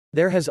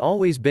There has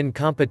always been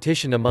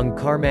competition among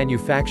car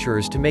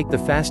manufacturers to make the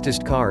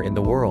fastest car in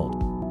the world.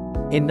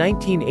 In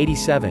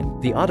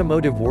 1987, the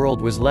automotive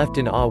world was left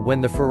in awe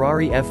when the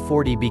Ferrari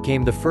F40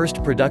 became the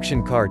first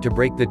production car to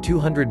break the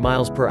 200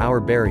 miles per hour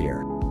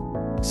barrier.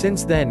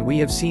 Since then we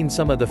have seen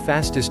some of the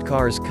fastest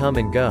cars come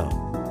and go.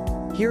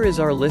 Here is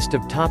our list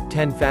of top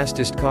 10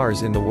 fastest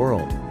cars in the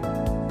world.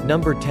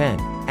 Number 10.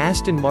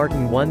 Aston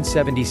Martin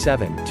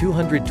 177,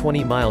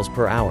 220 miles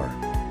per hour.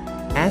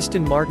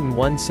 Aston Martin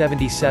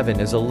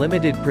 177 is a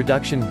limited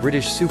production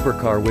British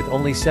supercar with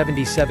only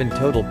 77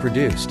 total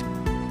produced.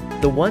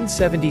 The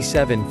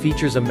 177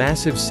 features a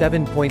massive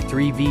 7.3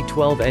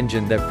 V12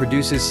 engine that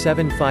produces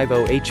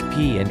 750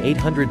 HP and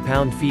 800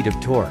 pound-feet of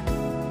torque.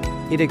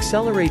 It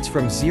accelerates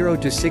from 0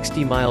 to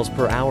 60 miles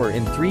per hour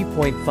in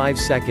 3.5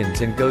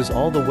 seconds and goes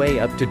all the way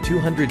up to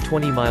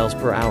 220 miles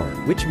per hour,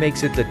 which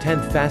makes it the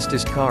 10th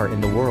fastest car in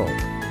the world.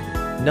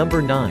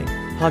 Number 9.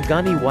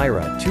 Pagani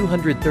Huayra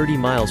 230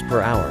 miles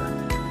per hour.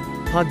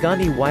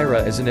 Pagani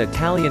Huayra is an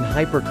Italian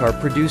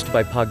hypercar produced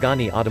by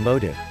Pagani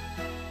Automotive.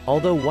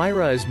 Although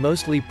Huayra is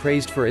mostly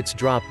praised for its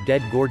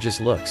drop-dead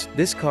gorgeous looks,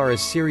 this car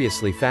is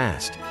seriously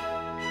fast.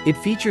 It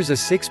features a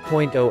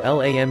 6.0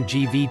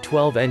 LAMG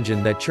V12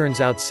 engine that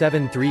churns out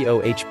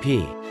 730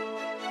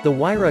 HP. The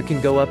Huayra can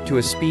go up to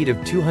a speed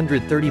of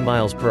 230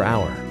 miles per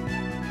hour.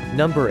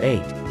 Number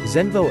 8.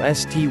 Zenvo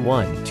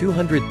ST1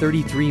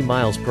 233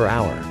 miles per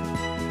hour.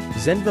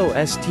 Zenvo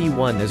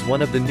ST1 is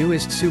one of the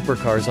newest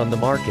supercars on the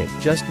market,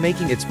 just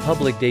making its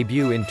public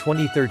debut in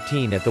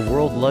 2013 at the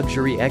World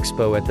Luxury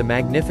Expo at the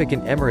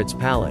magnificent Emirates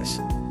Palace.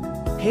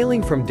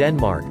 Hailing from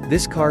Denmark,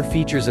 this car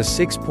features a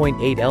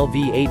 6.8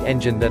 LV8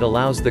 engine that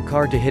allows the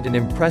car to hit an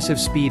impressive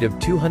speed of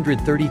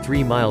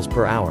 233 miles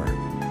per hour.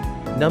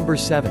 Number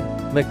 7.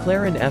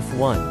 McLaren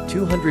F1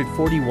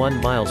 241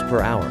 miles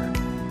per hour.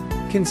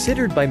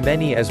 Considered by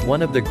many as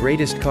one of the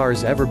greatest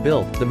cars ever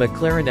built, the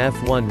McLaren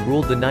F1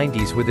 ruled the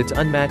 90s with its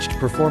unmatched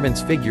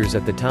performance figures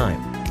at the time.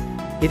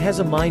 It has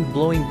a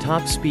mind-blowing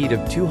top speed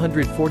of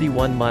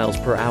 241 miles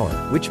per hour,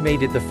 which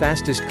made it the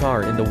fastest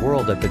car in the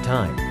world at the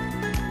time.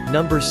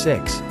 Number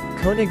 6.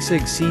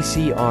 Koenigsegg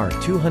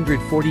CCR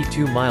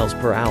 242 miles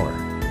per hour.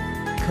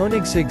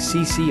 Koenigsegg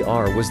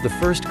CCR was the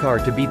first car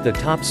to beat the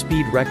top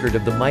speed record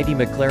of the mighty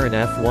McLaren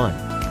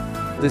F1.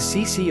 The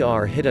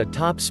CCR hit a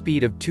top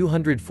speed of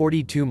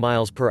 242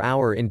 miles per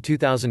hour in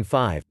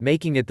 2005,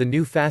 making it the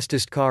new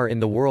fastest car in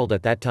the world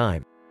at that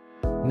time.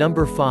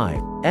 Number 5.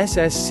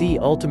 SSC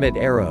Ultimate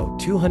Aero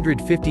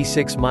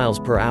 256 miles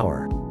per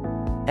hour.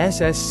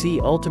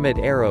 SSC Ultimate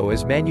Aero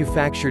is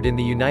manufactured in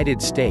the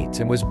United States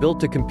and was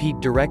built to compete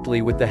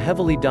directly with the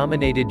heavily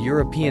dominated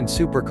European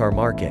supercar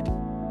market.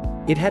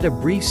 It had a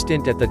brief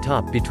stint at the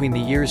top between the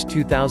years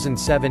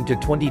 2007 to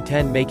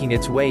 2010, making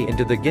its way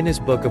into the Guinness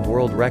Book of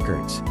World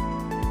Records.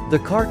 The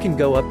car can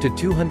go up to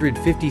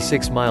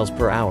 256 miles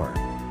per hour.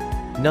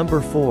 Number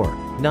 4.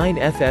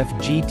 9FF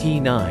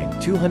GT9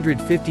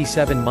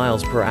 257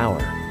 miles per hour.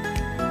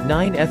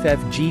 9FF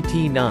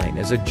GT9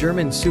 is a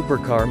German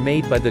supercar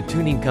made by the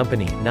tuning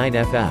company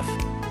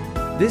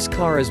 9FF. This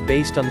car is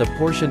based on the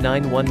Porsche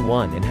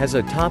 911 and has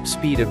a top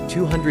speed of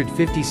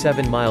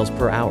 257 miles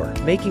per hour,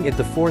 making it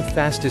the 4th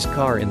fastest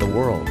car in the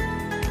world.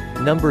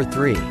 Number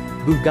 3.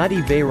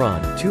 Bugatti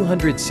Veyron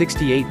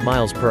 268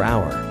 miles per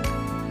hour.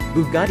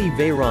 Bugatti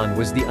Veyron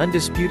was the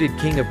undisputed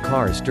king of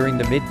cars during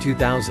the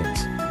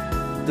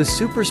mid-2000s. The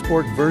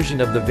supersport version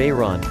of the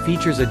Veyron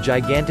features a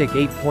gigantic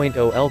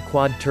 8.0 L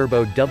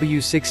quad-turbo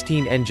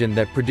W16 engine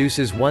that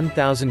produces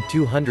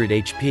 1,200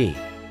 HP.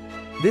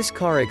 This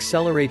car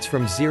accelerates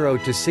from 0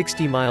 to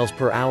 60 miles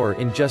per hour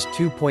in just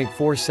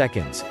 2.4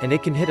 seconds, and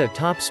it can hit a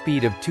top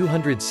speed of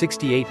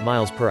 268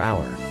 miles per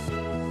hour.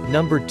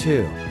 Number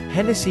 2.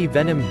 Hennessy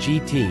Venom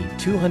GT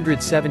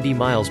 270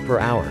 miles per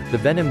hour. The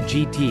Venom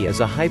GT is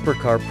a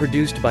hypercar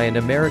produced by an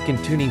American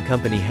tuning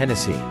company,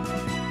 Hennessy.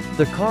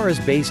 The car is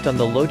based on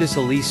the Lotus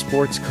Elise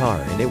sports car,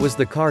 and it was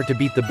the car to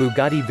beat the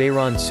Bugatti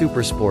Veyron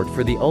Supersport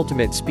for the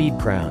ultimate speed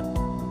crown.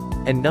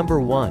 And number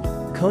 1.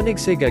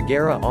 Koenigsegg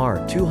Agera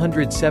R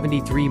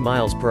 273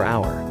 miles per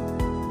hour.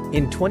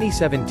 In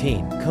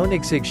 2017,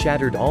 Koenigsegg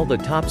shattered all the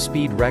top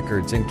speed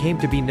records and came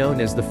to be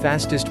known as the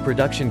fastest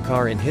production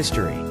car in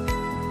history.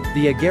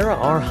 The Agera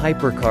R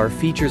hypercar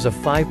features a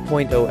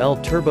 5.0 L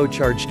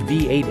turbocharged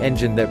V8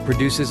 engine that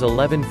produces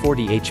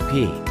 1140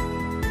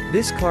 HP.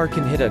 This car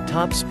can hit a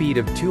top speed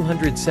of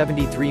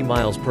 273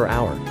 miles per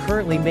hour,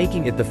 currently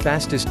making it the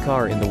fastest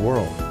car in the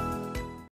world.